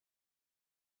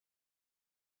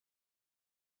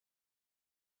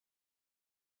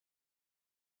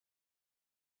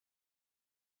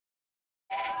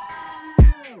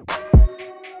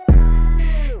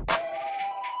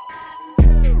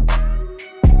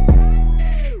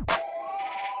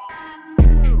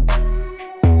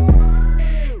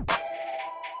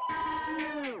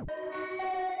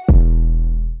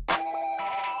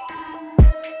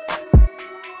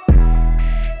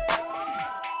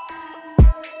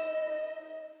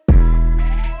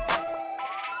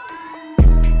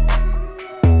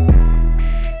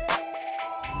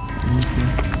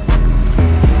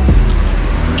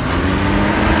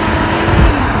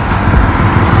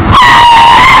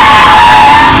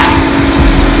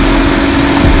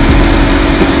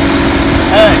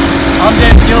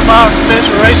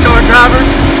Professional race car driver,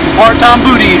 part-time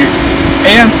boot eater,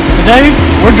 and today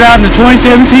we're driving the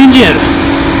 2017 Jetta.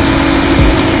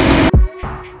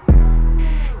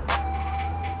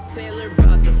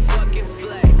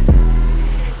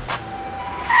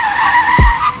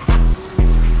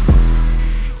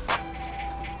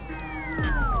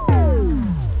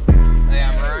 Hey,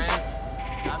 I'm Ryan.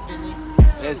 I'm Vinny.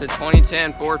 It's a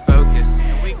 2010 Ford Focus.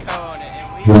 And we calling it.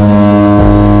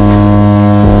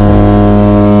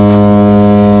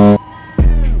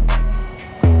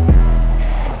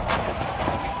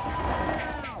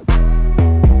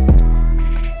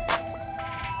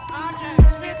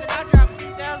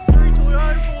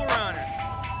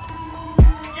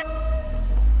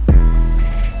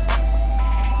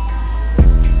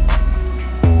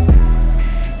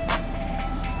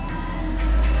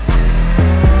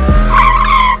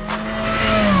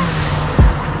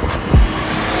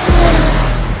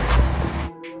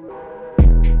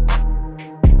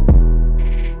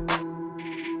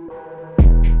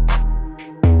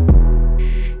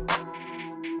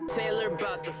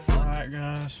 And alright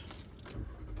guys,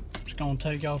 just gonna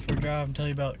take y'all for a drive and tell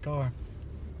you about the car.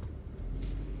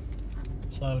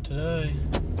 So today,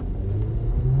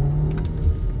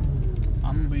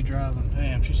 I'm gonna be driving.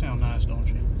 Damn, she sounds nice, don't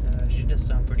she? She does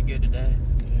sound pretty good today.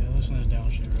 Yeah, listen to this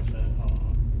downshift real fast. Hold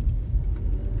on.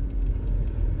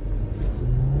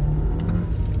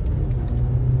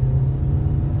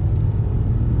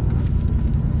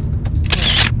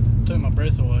 Took my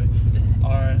breath away.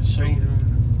 Alright, so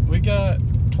we got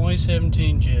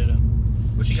 2017 Jetta.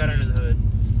 What she got under the hood?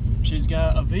 She's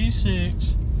got a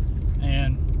V6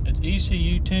 and it's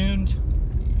ECU tuned,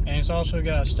 and it's also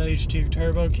got a stage 2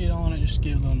 turbo kit on it just to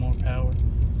give a little more power.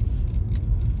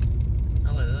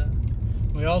 I like that.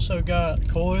 We also got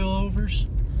coilovers,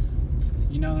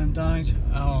 you know them things.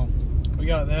 We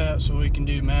got that so we can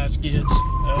do mass skids,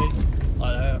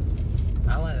 like that.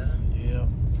 I like that. Yeah.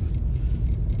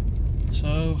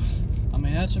 So, I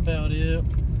mean, that's about it.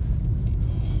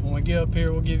 When we get up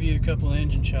here, we'll give you a couple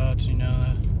engine shots, you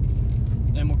know.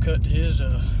 Then we'll cut to his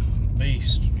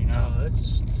beast, you know. Oh,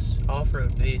 it's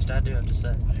off-road beast, I do have to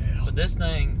say. Yeah. But this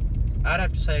thing, I'd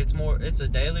have to say it's a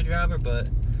daily driver, but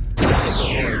it's a good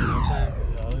Lord, you know what I'm saying?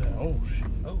 Oh, shit.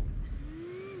 Oh.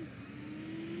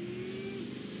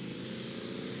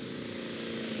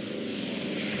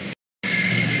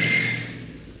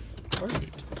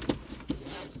 Perfect.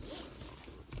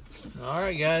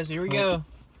 Alright guys, here we go.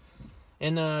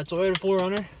 In the Toyota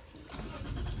 4Runner.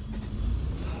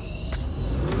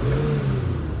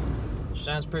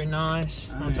 Sounds pretty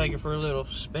nice. I'm gonna take it for a little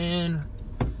spin.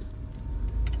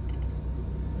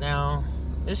 Now,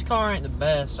 this car ain't the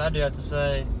best, I do have to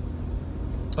say.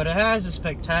 But it has a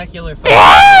spectacular face.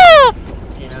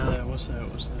 You know, What's that?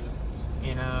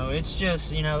 you know, it's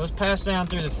just, you know, it was passed down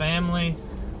through the family.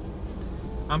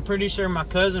 I'm pretty sure my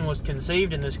cousin was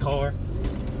conceived in this car.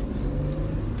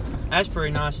 That's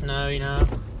pretty nice to know, you know.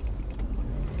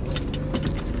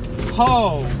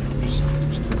 Oh!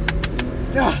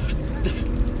 God,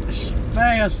 it's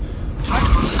fast.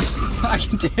 I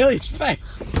can tell he's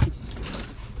fast.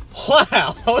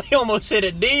 Wow! We almost hit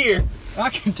a deer. I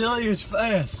can tell he was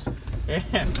fast.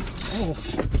 Yeah. Oh,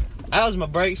 That was my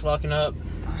brakes locking up.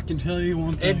 I can tell you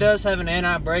one thing. It does have an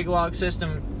anti-brake lock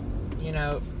system. You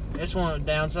know, it's one of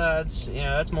the downsides. You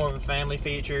know, that's more of a family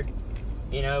feature.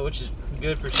 You know, which is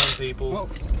good for some people. Oh.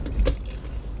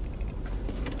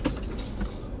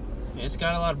 It's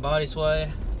got a lot of body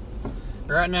sway.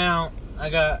 Right now, I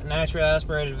got natural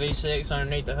aspirated V6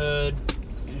 underneath the hood.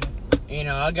 Yeah. You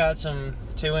know, I got some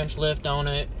 2-inch lift on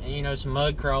it, and you know, some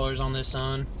mud crawlers on this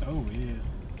son. Oh yeah.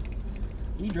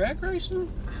 You drag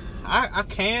racing? I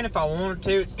can if I wanted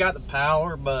to. It's got the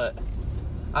power, but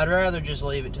I'd rather just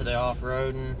leave it to the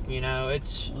off-roading. You know,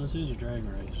 it's... Well, this is a drag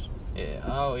race. Yeah,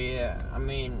 oh yeah. I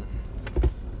mean,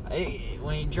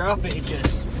 when you drop it, it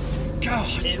just...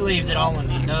 God. It leaves it all in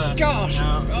the dust. Gosh. You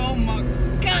know? Oh my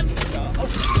God.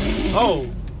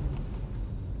 Oh.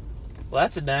 Well,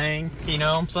 that's a dang. You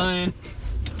know what I'm saying?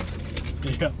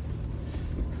 Yeah.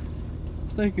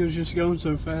 think it was just going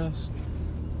so fast.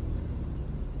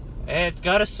 It's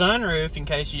got a sunroof, in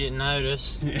case you didn't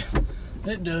notice. Yeah,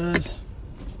 it does.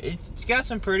 It's got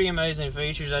some pretty amazing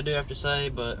features, I do have to say,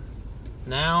 but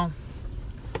now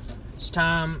it's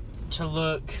time to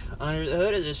look under the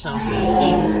hood of this son of a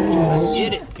bitch. Let's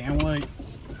get it. Can't wait.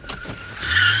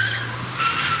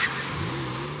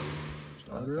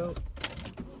 Start her up.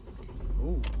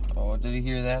 Ooh. Oh, did you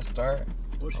hear that start?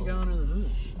 What's she got under the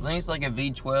hood? I think it's like a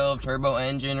V12 turbo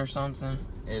engine or something.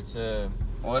 It's a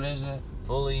What is it?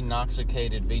 fully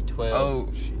intoxicated V12. Oh,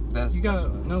 that's. You got that's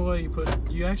what- no way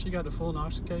you actually got the full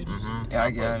intoxicated? Mm-hmm. Yeah,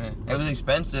 I got it. It was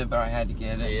expensive, but I had to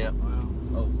get it. Yep. Wow.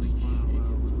 Holy shit.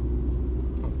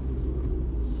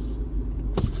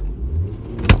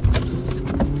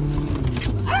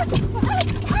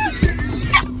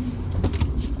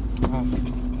 Oh,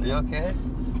 you okay?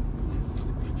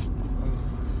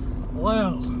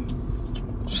 Wow.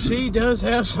 She does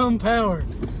have some power.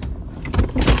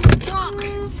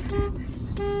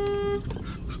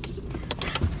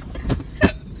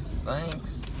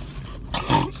 Thanks.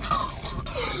 I'm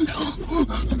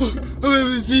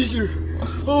having a seizure.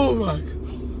 Oh my.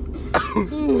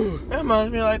 That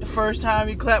reminds me of like the first time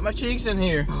you clapped my cheeks in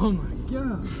here. Oh my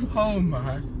god. Oh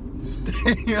my.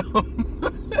 Damn.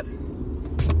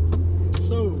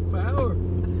 So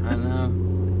powerful. I know.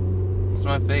 It's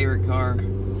my favorite car.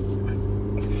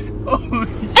 Holy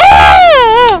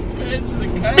This was a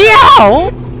cat.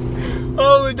 Meow!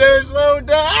 Holy damn, slow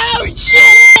down. Oh shit.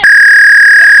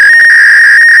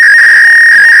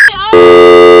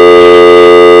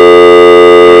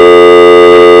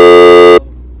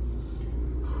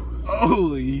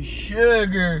 Holy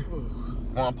sugar.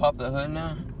 Wanna pop the hood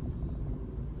now?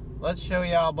 Let's show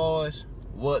y'all boys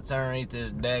what's underneath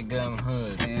this dadgum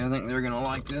hood. Yeah, I think they're gonna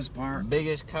like this part.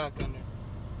 Biggest cock under.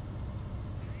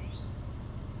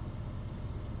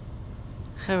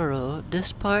 Hello,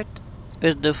 this part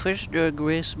is the first drag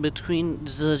race between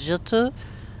the Jetta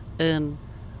and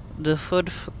the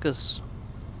Ford Focus.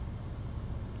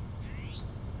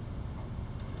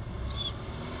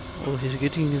 Oh, he's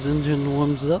getting his engine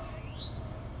warmed up.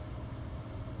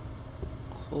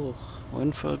 Oh,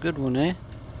 went for a good one, eh?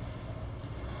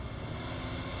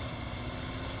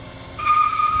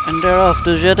 And they're off.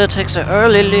 The Jetta takes an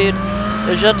early lead.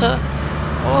 The Jetta.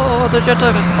 Oh, the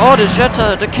Jetta. Oh, the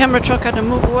Jetta. The camera truck had to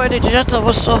move away. The Jetta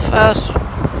was so fast.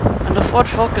 And the Ford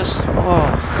Focus.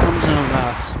 Oh, comes in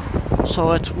last.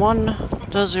 So it's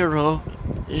 1-0.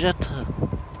 Jetta.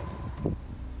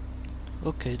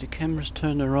 Okay, the camera's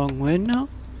turned the wrong way now.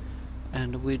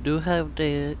 And we do have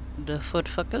the Ford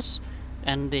Focus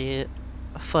and the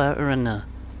Forerunner.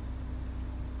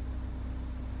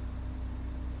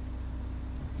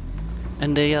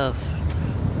 And they off.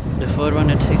 The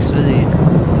Forerunner takes the lead.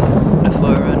 The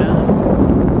Forerunner.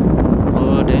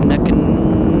 Oh, they neck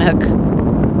and neck.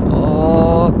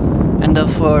 Oh, and the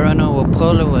Forerunner will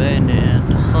pull away and then,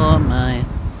 oh my.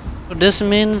 This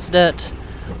means that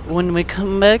when we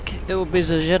come back, it will be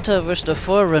the Jetta versus the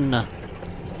Forerunner.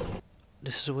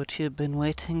 This is what you've been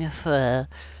waiting for.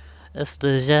 It's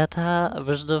the Jetta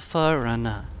versus the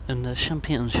Forerunner in the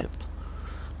championship.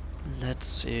 Let's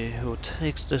see who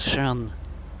takes this run.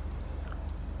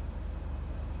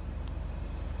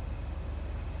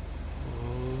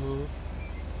 Oh.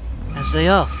 As they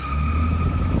off.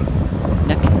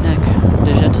 Neck and neck.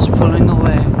 The Jetta's pulling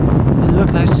away. It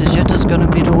looks like the Jetta's gonna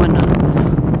be the winner.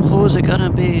 Who is it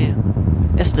gonna be?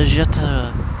 It's the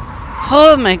Jetta.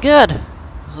 Oh my god!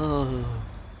 Oh.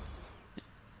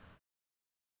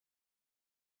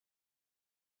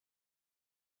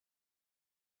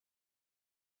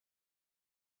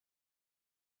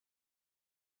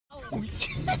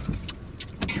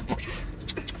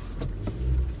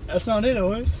 That's not it,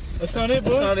 boys. That's not it,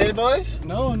 boys. That's not it, boys?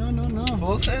 No, no, no, no.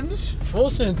 Full sentence? Full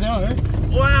sentence now, eh?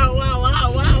 Wow, wow,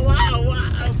 wow, wow, wow,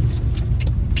 wow.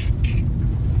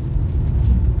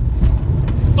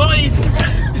 Boys!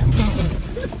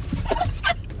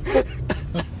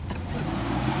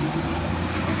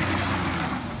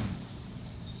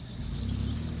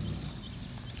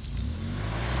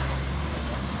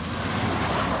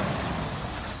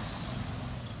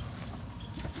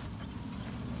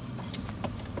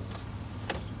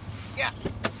 Yeah.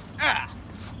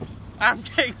 I'm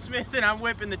Jake Smith and I'm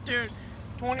whipping the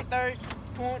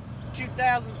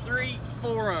 2003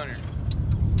 Forerunner.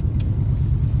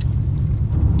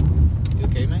 You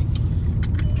okay, mate?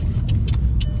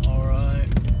 Alright.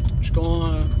 Just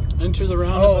going into the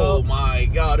roundabout. Oh my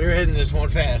god, they're heading this one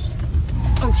fast.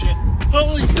 Oh shit.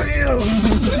 Holy damn!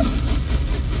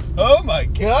 Oh my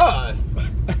god!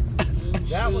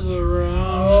 That was the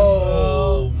roundabout.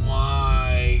 Oh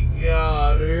my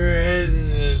god, they're heading